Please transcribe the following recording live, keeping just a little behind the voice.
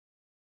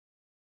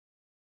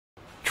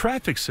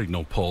Traffic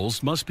signal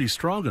poles must be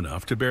strong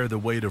enough to bear the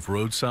weight of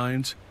road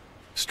signs,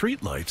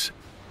 street lights,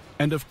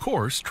 and of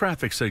course,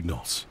 traffic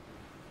signals.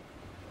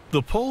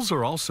 The poles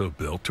are also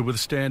built to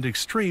withstand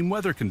extreme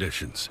weather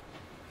conditions,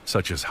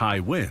 such as high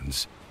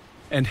winds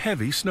and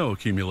heavy snow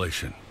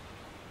accumulation.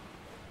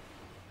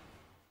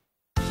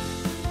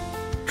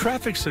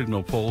 Traffic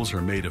signal poles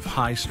are made of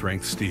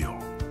high-strength steel.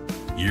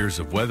 Years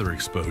of weather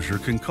exposure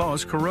can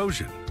cause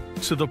corrosion,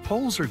 so the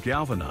poles are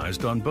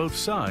galvanized on both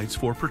sides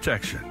for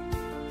protection.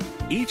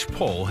 Each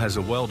pole has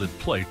a welded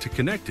plate to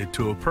connect it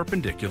to a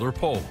perpendicular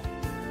pole.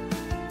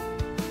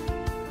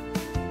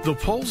 The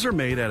poles are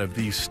made out of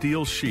these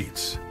steel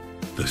sheets.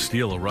 The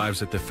steel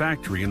arrives at the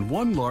factory in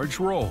one large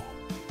roll.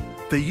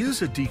 They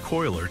use a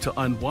decoiler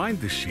to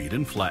unwind the sheet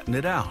and flatten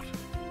it out.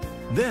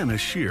 Then a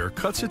shear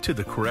cuts it to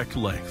the correct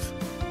length.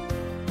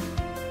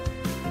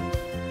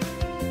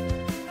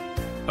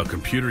 A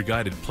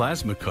computer-guided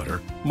plasma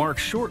cutter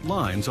marks short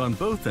lines on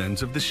both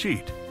ends of the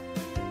sheet.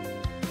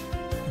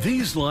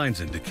 These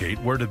lines indicate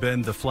where to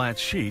bend the flat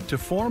sheet to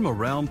form a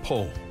round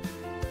pole.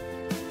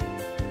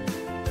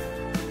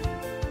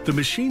 The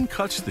machine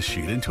cuts the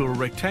sheet into a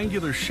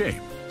rectangular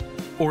shape,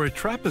 or a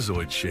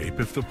trapezoid shape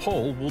if the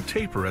pole will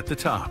taper at the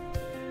top.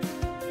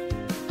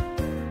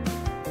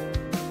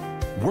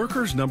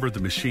 Workers number the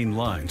machine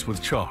lines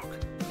with chalk,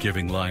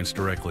 giving lines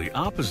directly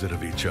opposite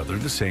of each other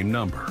the same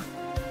number.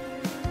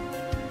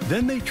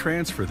 Then they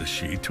transfer the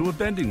sheet to a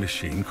bending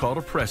machine called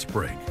a press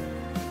brake.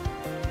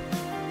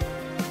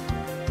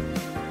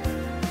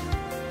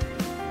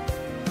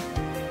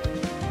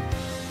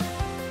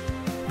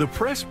 The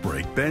press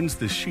brake bends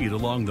the sheet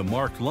along the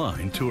marked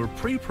line to a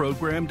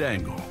pre-programmed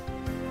angle.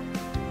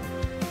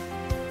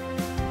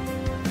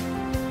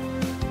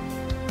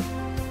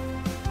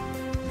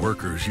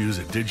 Workers use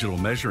a digital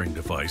measuring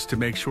device to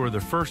make sure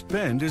the first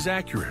bend is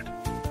accurate.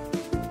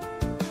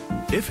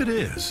 If it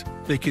is,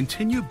 they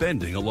continue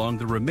bending along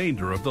the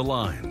remainder of the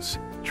lines,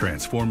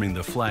 transforming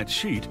the flat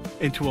sheet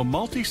into a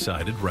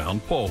multi-sided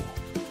round pole.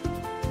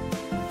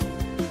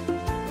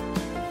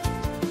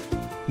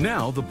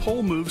 Now the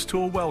pole moves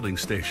to a welding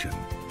station,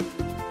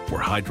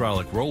 where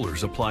hydraulic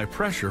rollers apply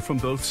pressure from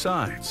both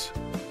sides.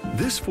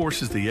 This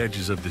forces the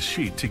edges of the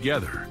sheet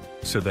together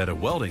so that a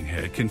welding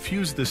head can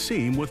fuse the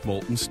seam with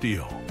molten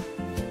steel.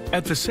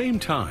 At the same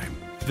time,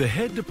 the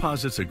head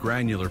deposits a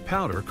granular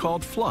powder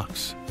called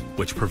flux,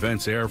 which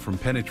prevents air from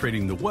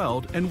penetrating the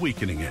weld and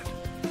weakening it.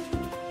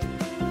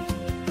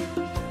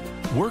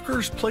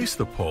 Workers place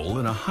the pole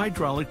in a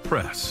hydraulic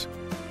press,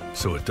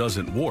 so it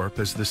doesn't warp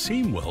as the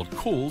seam weld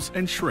cools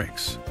and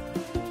shrinks.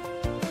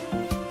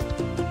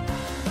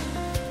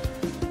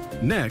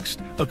 Next,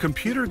 a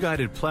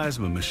computer-guided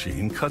plasma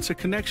machine cuts a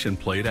connection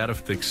plate out of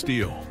thick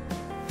steel.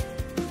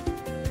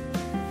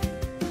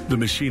 The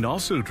machine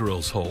also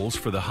drills holes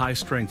for the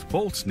high-strength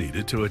bolts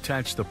needed to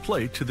attach the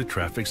plate to the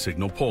traffic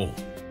signal pole.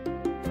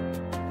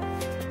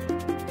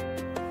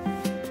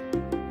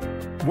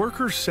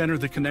 Workers center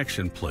the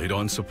connection plate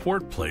on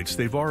support plates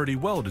they've already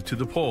welded to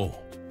the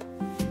pole.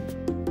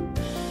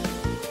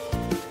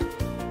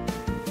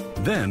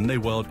 Then they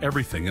weld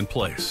everything in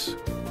place.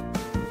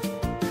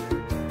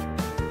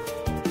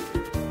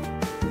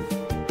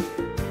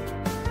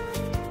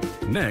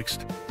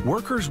 Next,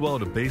 workers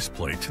weld a base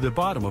plate to the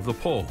bottom of the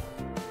pole.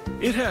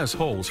 It has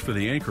holes for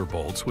the anchor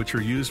bolts, which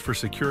are used for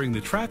securing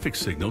the traffic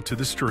signal to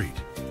the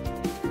street.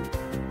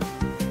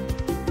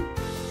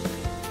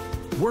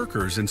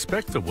 Workers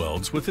inspect the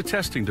welds with a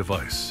testing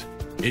device.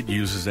 It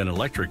uses an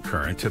electric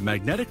current to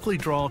magnetically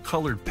draw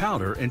colored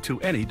powder into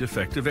any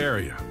defective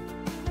area.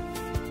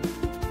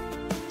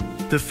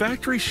 The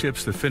factory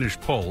ships the finished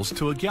poles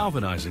to a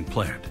galvanizing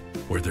plant,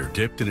 where they're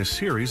dipped in a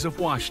series of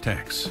wash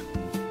tanks.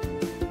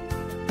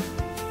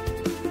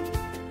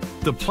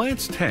 The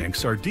plant's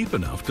tanks are deep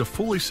enough to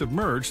fully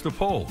submerge the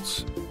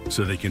poles,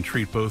 so they can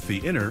treat both the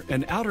inner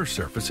and outer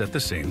surface at the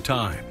same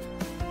time.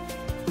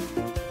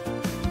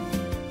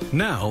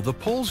 Now, the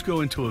poles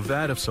go into a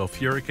vat of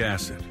sulfuric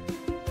acid.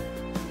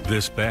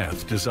 This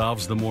bath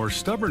dissolves the more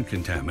stubborn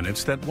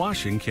contaminants that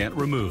washing can't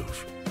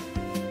remove.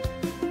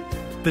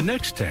 The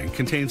next tank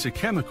contains a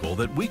chemical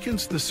that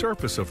weakens the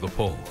surface of the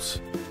poles.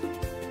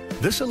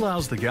 This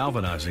allows the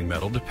galvanizing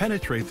metal to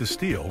penetrate the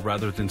steel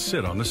rather than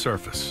sit on the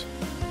surface.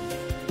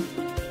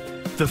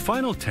 The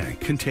final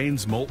tank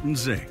contains molten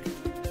zinc.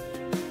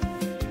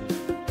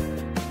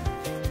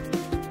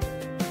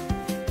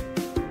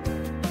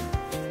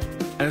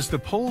 As the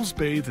poles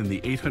bathe in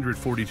the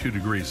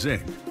 842-degree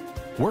zinc,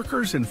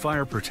 workers in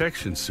fire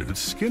protection suits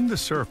skim the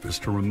surface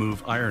to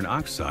remove iron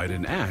oxide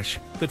and ash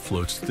that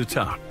floats to the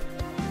top.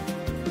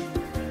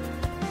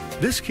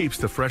 This keeps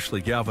the freshly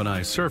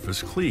galvanized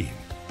surface clean,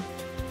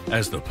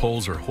 as the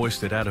poles are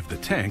hoisted out of the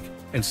tank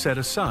and set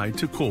aside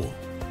to cool.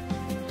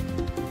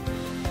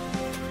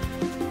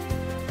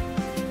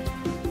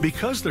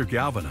 Because they're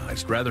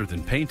galvanized rather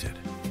than painted,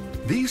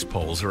 these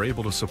poles are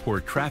able to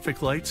support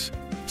traffic lights,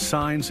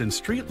 signs, and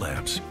street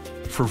lamps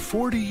for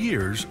 40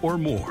 years or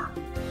more.